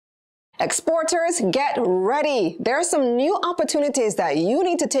Exporters, get ready. There are some new opportunities that you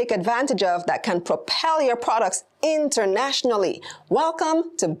need to take advantage of that can propel your products internationally.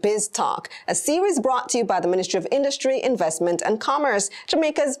 Welcome to Biz Talk, a series brought to you by the Ministry of Industry, Investment and Commerce,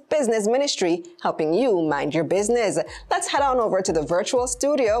 Jamaica's business ministry, helping you mind your business. Let's head on over to the virtual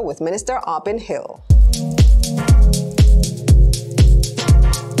studio with Minister Aubyn Hill.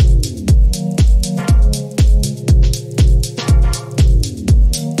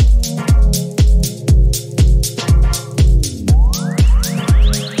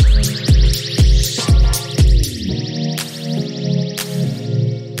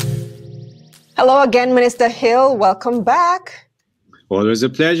 Hello again, Minister Hill. Welcome back. Always a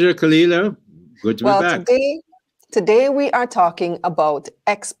pleasure, Kalilah. Good to be back. Today we are talking about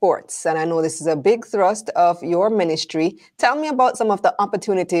exports, and I know this is a big thrust of your ministry. Tell me about some of the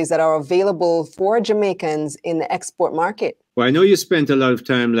opportunities that are available for Jamaicans in the export market. Well, I know you spent a lot of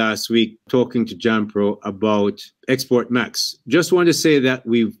time last week talking to JAMPRO about Export Max. Just want to say that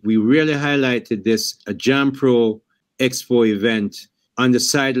we really highlighted this JAMPRO Expo event on the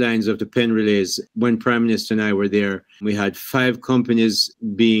sidelines of the pen relays when Prime Minister and I were there. We had 5 companies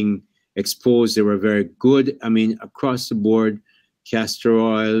being exposed. They were very good. I mean, across the board, castor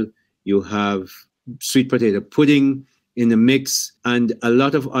oil, you have sweet potato pudding in the mix, and a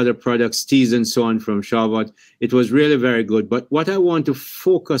lot of other products, teas and so on from Shawvat. It was really very good. But what I want to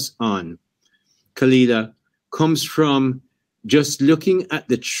focus on, Kalilah, comes from just looking at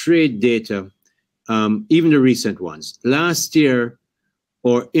the trade data, even the recent ones. Last year,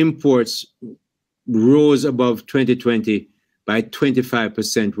 our imports rose above 2020 by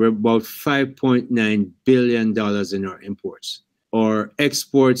 25%. We're about $5.9 billion in our imports. Our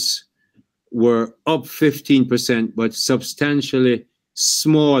exports were up 15%, but substantially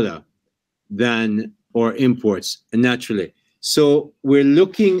smaller than our imports, naturally. So we're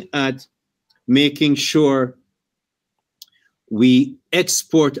looking at making sure we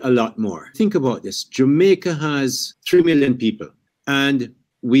export a lot more. Think about this. Jamaica has 3 million people, and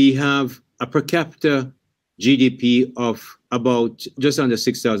we have a per capita GDP of about just under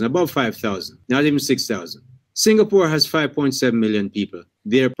 6,000, about 5,000, not even 6,000. Singapore has 5.7 million people.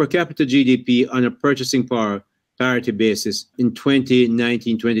 Their per capita GDP on a purchasing power parity basis in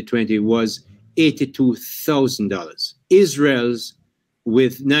 2019, 2020 was $82,000. Israel's,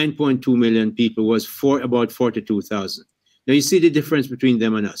 with 9.2 million people, was about 42,000. Now you see the difference between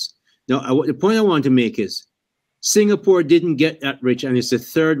them and us. Now, the point I want to make is Singapore didn't get that rich, and it's the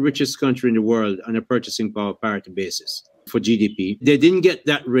 3rd richest country in the world on a purchasing power parity basis for GDP. They didn't get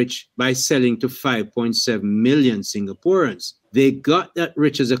that rich by selling to 5.7 million Singaporeans. They got that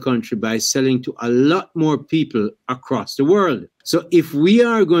rich as a country by selling to a lot more people across the world. So if we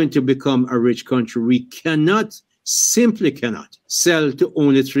are going to become a rich country, we simply cannot sell to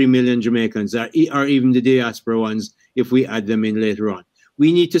only 3 million Jamaicans, or even the diaspora ones if we add them in later on.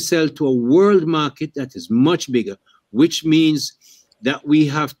 We need to sell to a world market that is much bigger, which means that we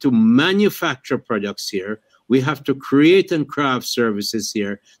have to manufacture products here. We have to create and craft services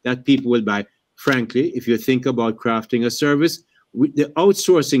here that people will buy. Frankly, if you think about crafting a service, the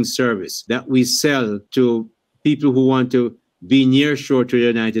outsourcing service that we sell to people who want to be near shore to the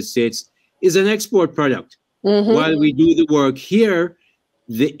United States is an export product. While we do the work here,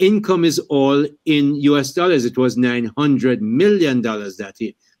 the income is all in US dollars. It was $900 million last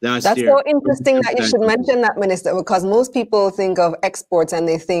year. That's so interesting that you should mention that, Minister, because most people think of exports and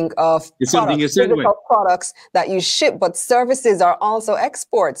they think of products that you ship, but services are also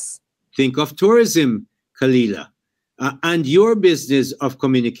exports. Think of tourism, Kalilah, and your business of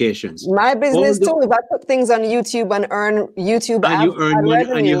communications. My business too. If I put things on YouTube and earn YouTube and you earn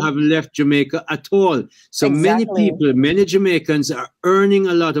money and you haven't left Jamaica at all. So many people, many Jamaicans are earning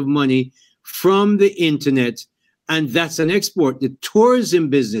a lot of money from the internet, and that's an export. The tourism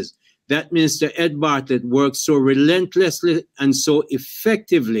business that Minister Ed Bartlett works so relentlessly and so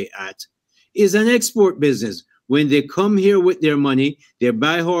effectively at is an export business. When they come here with their money, they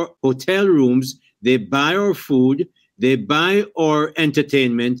buy our hotel rooms, they buy our food, they buy our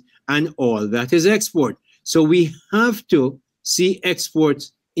entertainment, and all that is export. So we have to see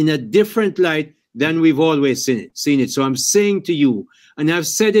exports in a different light than we've always seen it. So I'm saying to you, and I've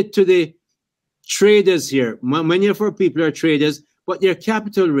said it to the traders here, many of our people are traders, but they're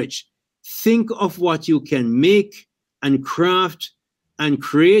capital rich. Think of what you can make and craft and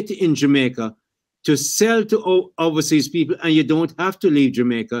create in Jamaica to sell to overseas people, and you don't have to leave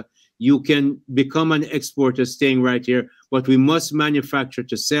Jamaica. You can become an exporter staying right here, but we must manufacture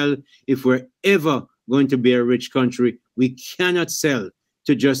to sell. If we're ever going to be a rich country, we cannot sell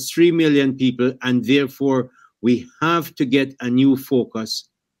to just 3 million people, and therefore we have to get a new focus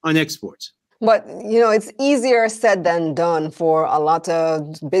on exports. But, you know, it's easier said than done for a lot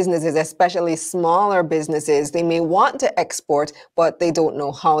of businesses, especially smaller businesses. They may want to export, but they don't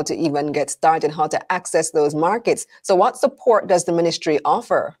know how to even get started, how to access those markets. So what support does the ministry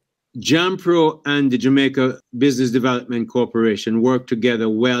offer? JAMPRO and the Jamaica Business Development Corporation work together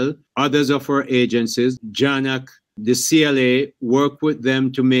well. Others of our agencies, JANAC, the CLA, work with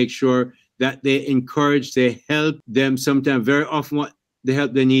them to make sure that they encourage, they help them. Sometimes, very often, what the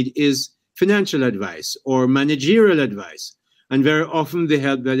help they need is financial advice or managerial advice. And very often the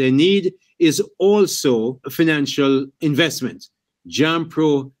help that they need is also financial investment.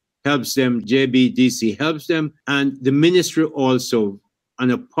 JAMPRO helps them, JBDC helps them, and the ministry also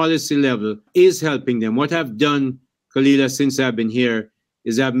on a policy level is helping them. What I've done, Kalilah, since I've been here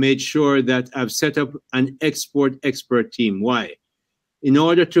is I've made sure that I've set up an expert team. Why? In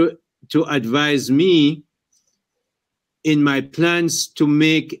order to advise me in my plans to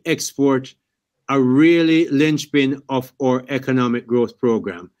make export a really linchpin of our economic growth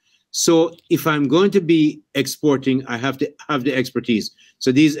program. So if I'm going to be exporting, I have to have the expertise.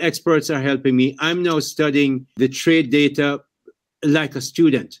 So these experts are helping me. I'm now studying the trade data like a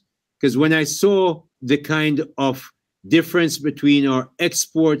student, because when I saw the kind of difference between our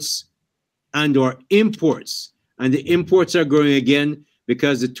exports and our imports, and the imports are growing again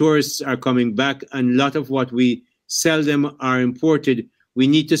because the tourists are coming back, and a lot of what we sell them are imported. We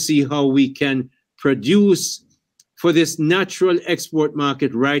need to see how we can produce for this natural export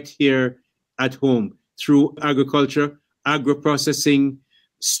market right here at home through agriculture, agro-processing,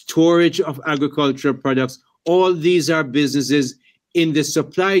 storage of agricultural products. All these are businesses in the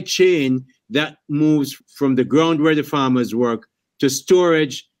supply chain that moves from the ground where the farmers work to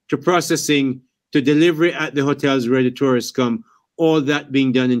storage, to processing, to delivery at the hotels where the tourists come, all that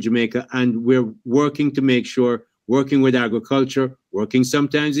being done in Jamaica. And we're working to make sure, working with agriculture, working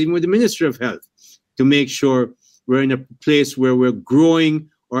sometimes even with the Ministry of Health, to make sure we're in a place where we're growing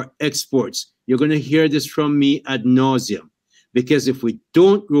our exports. You're going to hear this from me ad nauseum, because if we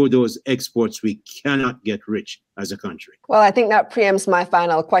don't grow those exports, we cannot get rich as a country. Well, I think that preempts my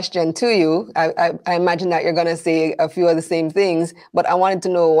final question to you. I imagine that you're going to say a few of the same things, but I wanted to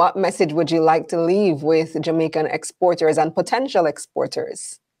know, what message would you like to leave with Jamaican exporters and potential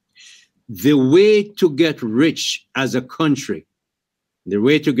exporters? The way to get rich as a country, the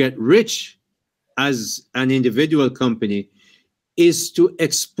way to get rich as an individual company, is to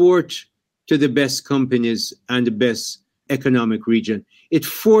export to the best companies and the best economic region. It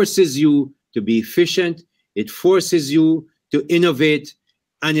forces you to be efficient, it forces you to innovate,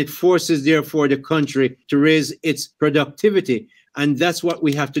 and it forces, therefore, the country to raise its productivity. And that's what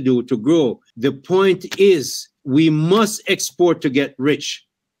we have to do to grow. The point is, we must export to get rich.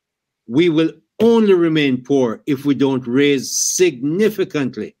 We will only remain poor if we don't raise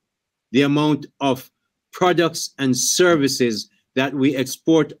significantly the amount of products and services that we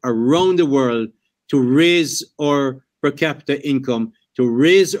export around the world to raise our per capita income, to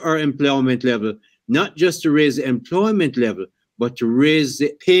raise our employment level, not just to raise the employment level, but to raise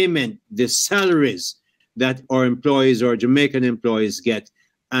the payment, the salaries that our employees, our Jamaican employees get.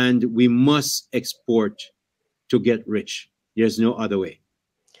 And we must export to get rich. There's no other way.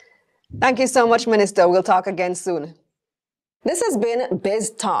 Thank you so much, Minister. We'll talk again soon. This has been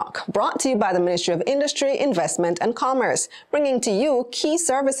Biz Talk, brought to you by the Ministry of Industry, Investment and Commerce, bringing to you key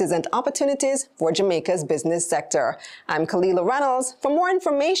services and opportunities for Jamaica's business sector. I'm Kalilah Reynolds. For more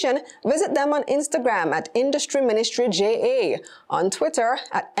information, visit them on Instagram at Industry Ministry JA, on Twitter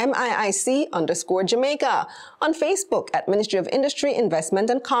at MIIC_Jamaica, on Facebook at Ministry of Industry,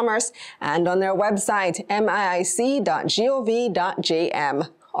 Investment and Commerce, and on their website, miic.gov.jm.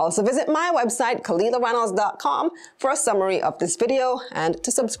 Also visit my website, KalilahReynolds.com, for a summary of this video and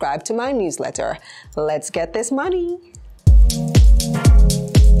to subscribe to my newsletter. Let's get this money.